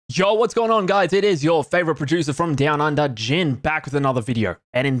Yo, what's going on, guys? It is your favorite producer from Down Under, Jhin, back with another video.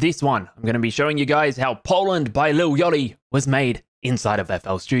 And in this one, I'm going to be showing you guys how Poland by Lil Yachty was made inside of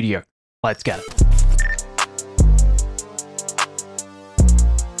FL Studio. Let's get it.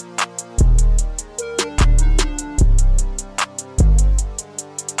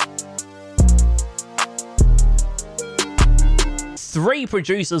 Three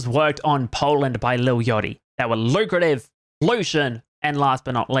producers worked on Poland by Lil Yachty. They were Lukrative, Lucian, and last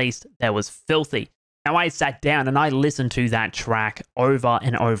but not least, there was Filthy. Now, I sat down and I listened to that track over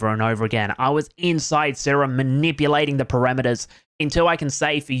and over and over again. I was inside Serum manipulating the parameters until I can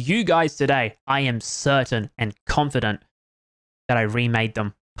say for you guys today, I am certain and confident that I remade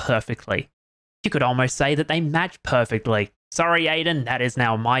them perfectly. You could almost say that they match perfectly. Sorry, Aiden, that is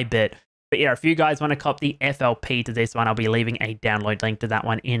now my bit. But yeah, if you guys want to cop the FLP to this one, I'll be leaving a download link to that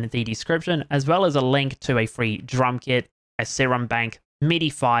one in the description, as well as a link to a free drum kit, a Serum bank, MIDI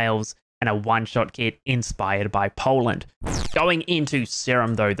files, and a one-shot kit inspired by Poland. Going into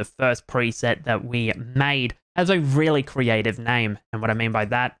Serum though, the first preset that we made has a really creative name. And what I mean by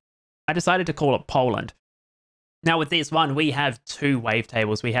that, I decided to call it Poland. Now with this one, we have two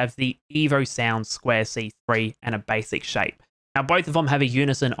wavetables. We have the Evo Sound Square C3 and a basic shape. Now both of them have a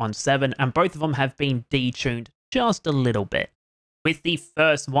unison on 7 and both of them have been detuned just a little bit. With the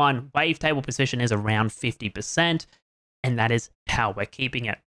first one, wavetable position is around 50%. And that is how we're keeping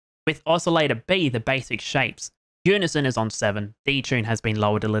it. With oscillator B, the basic shapes, unison is on 7, detune has been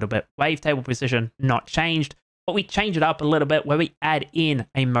lowered a little bit, wavetable position not changed, but we change it up a little bit where we add in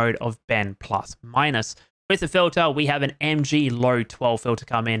a mode of bend plus minus. With the filter, we have an MG low 12 filter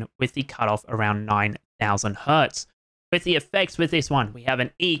come in with the cutoff around 9,000 Hertz. With the effects with this one, we have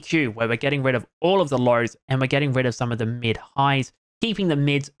an EQ where we're getting rid of all of the lows and we're getting rid of some of the mid highs, keeping the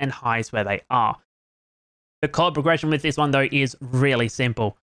mids and highs where they are. The chord progression with this one, though, is really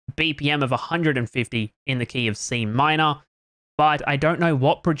simple. BPM of 150 in the key of C minor, but I don't know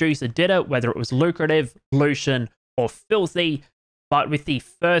what producer did it, whether it was Lukrative, Lucian, or Filthy, but with the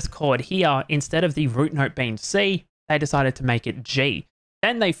first chord here, instead of the root note being C, they decided to make it G.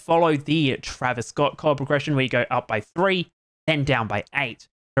 Then they followed the Travis Scott chord progression where you go up by 3, then down by 8.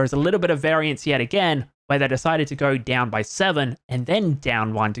 There is a little bit of variance yet again, where they decided to go down by 7, and then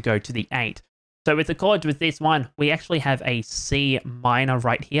down 1 to go to the 8. So with the chords with this one, we actually have a C minor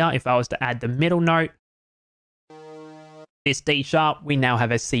right here. If I was to add the middle note, this D sharp, we now have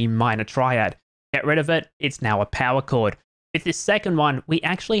a C minor triad. Get rid of it, it's now a power chord. With this second one, we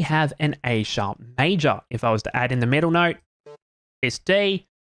actually have an A sharp major. If I was to add in the middle note, this D,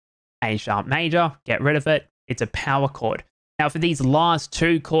 A sharp major, get rid of it, it's a power chord. Now for these last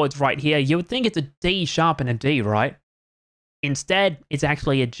two chords right here, you would think it's a D sharp and a D, right? Instead, it's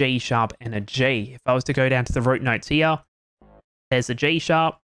actually a G sharp and a G. If I was to go down to the root notes here, there's a G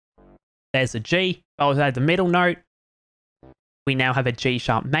sharp, there's a G. If I was to add the middle note, we now have a G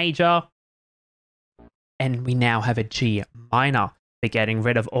sharp major, and we now have a G minor. For getting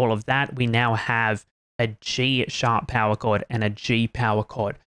rid of all of that, we now have a G sharp power chord and a G power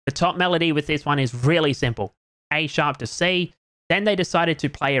chord. The top melody with this one is really simple. A sharp to C, then they decided to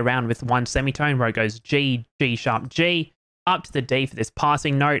play around with one semitone where it goes G, G sharp, G, up to the D for this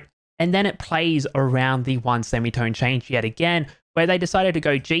passing note, and then it plays around the one semitone change yet again, where they decided to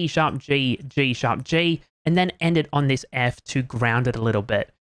go G sharp, G, G sharp, G, and then ended on this F to ground it a little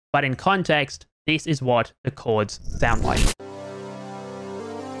bit. But in context, this is what the chords sound like.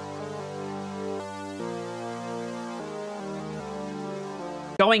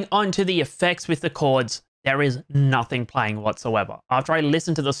 Going on to the effects with the chords, there is nothing playing whatsoever. After I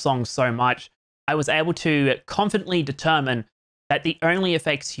listened to the song so much, I was able to confidently determine that the only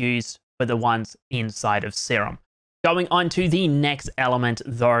effects used were the ones inside of Serum. Going on to the next element,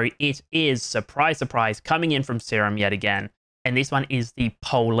 though, it is, surprise, surprise, coming in from Serum yet again. And this one is the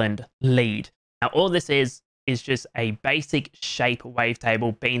Poland lead. Now, all this is just a basic shape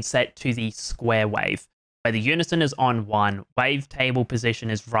wavetable being set to the square wave, where the unison is on 1, wavetable position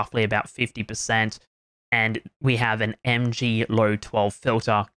is roughly about 50%, and we have an MG low 12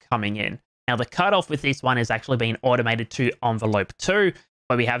 filter coming in. Now, the cutoff with this one is actually being automated to envelope 2,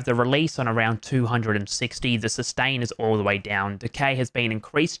 where we have the release on around 260. The sustain is all the way down. Decay has been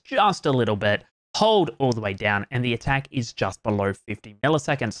increased just a little bit. Hold all the way down. And the attack is just below 50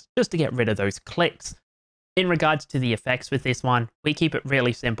 milliseconds, just to get rid of those clicks. In regards to the effects with this one, we keep it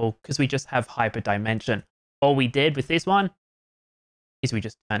really simple because we just have hyperdimension. All we did with this one is we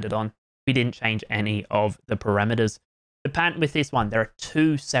just turned it on. We didn't change any of the parameters. The pattern with this one, there are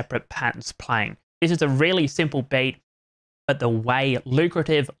two separate patterns playing. This is a really simple beat but the way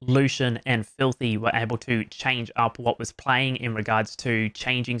Lukrative, Lucian, and Filthy were able to change up what was playing in regards to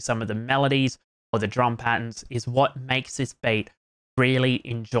changing some of the melodies or the drum patterns is what makes this beat really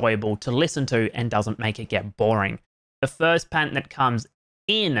enjoyable to listen to and doesn't make it get boring. The first pattern that comes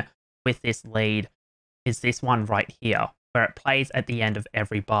in with this lead is this one right here, where it plays at the end of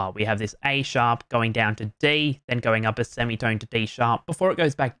every bar. We have this A sharp going down to D, then going up a semitone to D sharp before it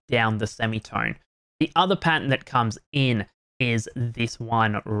goes back down the semitone. The other pattern that comes in is this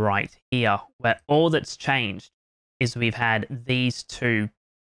one right here, where all that's changed is we've had these two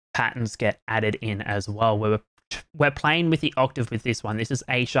patterns get added in as well, where we're playing with the octave with this one. This is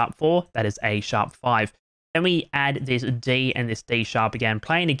A sharp 4, that is A sharp 5. Then we add this D and this D sharp again,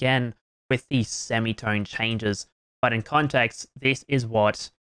 playing again with these semitone changes. But in context, this is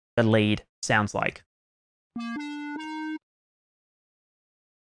what the lead sounds like.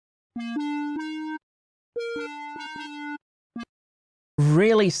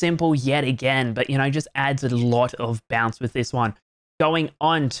 Really simple yet again, but just adds a lot of bounce with this one. Going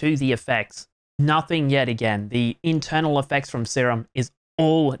on to the effects, nothing yet again. The internal effects from Serum is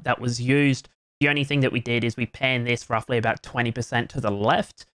all that was used. The only thing that we did is we panned this roughly about 20% to the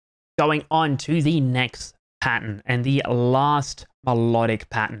left. Going on to the next pattern and the last melodic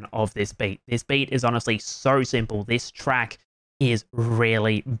pattern of this beat. This beat is honestly so simple. This track is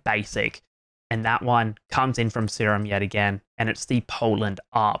really basic. And that one comes in from Serum yet again, and it's the Poland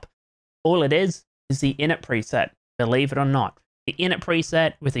ARP. All it is the init preset, believe it or not. The init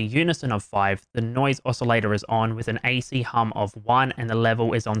preset with a unison of 5, the noise oscillator is on with an AC hum of 1, and the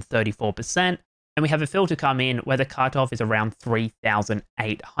level is on 34%. And we have a filter come in where the cutoff is around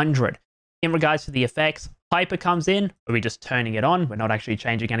 3,800. In regards to the effects, Hyper comes in, where we're just turning it on. We're not actually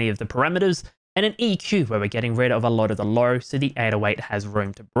changing any of the parameters. And an EQ, where we're getting rid of a lot of the low, so the 808 has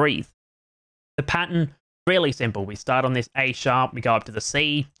room to breathe. The pattern, really simple. We start on this A sharp, we go up to the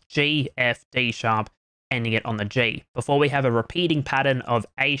C, G, F, D sharp, ending it on the G. Before we have a repeating pattern of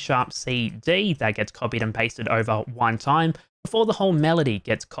A sharp, C, D, that gets copied and pasted over one time, before the whole melody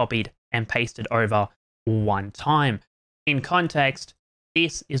gets copied and pasted over one time. In context,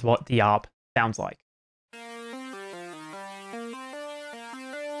 this is what the ARP sounds like.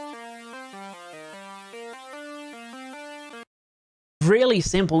 Really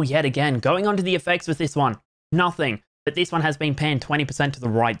simple yet again. Going on to the effects with this one, nothing. But this one has been panned 20% to the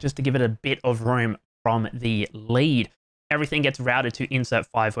right just to give it a bit of room from the lead. Everything gets routed to insert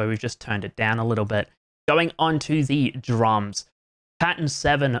 5 where we've just turned it down a little bit. Going on to the drums. Pattern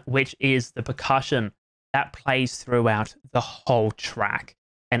 7, which is the percussion that plays throughout the whole track.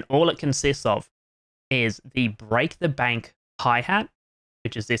 And all it consists of is the break the bank hi-hat,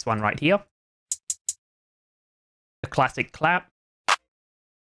 which is this one right here. The classic clap.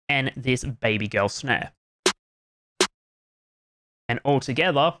 And this baby girl snare. And all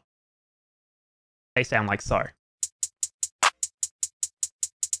together, they sound like so.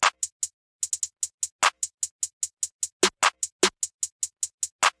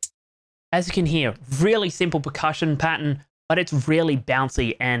 As you can hear, really simple percussion pattern, but it's really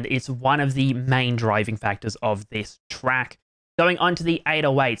bouncy and it's one of the main driving factors of this track. Going on to the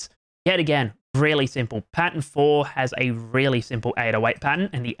 808s, yet again, really simple. Pattern 4 has a really simple 808 pattern,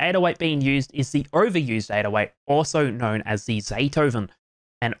 and the 808 being used is the overused 808, also known as the Zaytoven.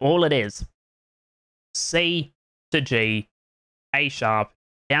 And all it is, C to G, A sharp,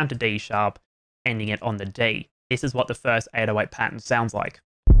 down to D sharp, ending it on the D. This is what the first 808 pattern sounds like.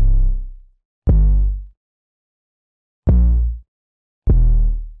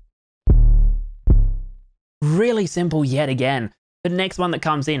 Really simple yet again. The next one that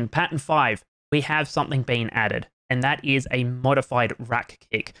comes in, pattern 5, we have something being added, and that is a modified rack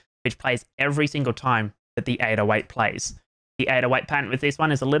kick, which plays every single time that the 808 plays. The 808 pattern with this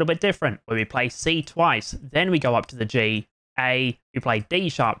one is a little bit different, where we play C twice, then we go up to the G, A, we play D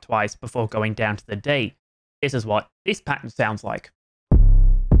sharp twice before going down to the D. This is what this pattern sounds like.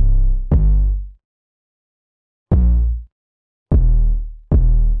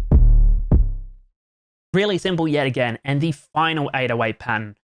 Really simple yet again, and the final 808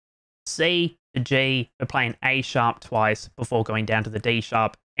 pattern. C to G, we're playing A sharp twice before going down to the D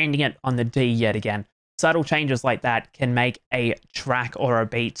sharp, ending it on the D yet again. Subtle changes like that can make a track or a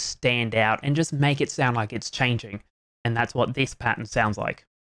beat stand out and just make it sound like it's changing. And that's what this pattern sounds like.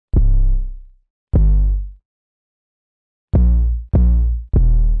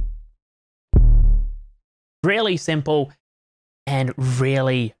 Really simple and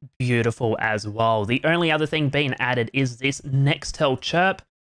really beautiful as well. The only other thing being added is this Nextel chirp,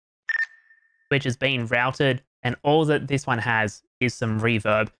 which is being routed, and all that this one has is some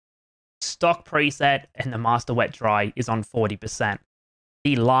reverb. stock preset, and the master wet dry is on 40%.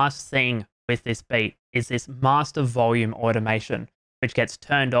 The last thing with this beat is this master volume automation, which gets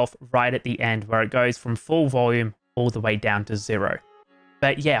turned off right at the end where it goes from full volume all the way down to 0.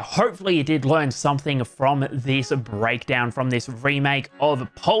 But yeah, hopefully you did learn something from this breakdown, from this remake of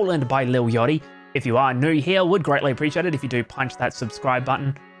Poland by Lil Yachty. If you are new here, would greatly appreciate it if you do punch that subscribe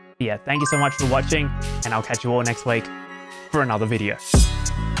button. But yeah, thank you so much for watching, and I'll catch you all next week for another video.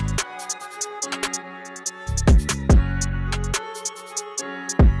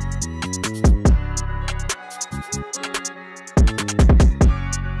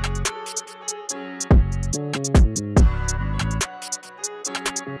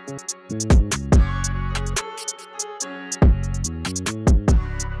 Thank you.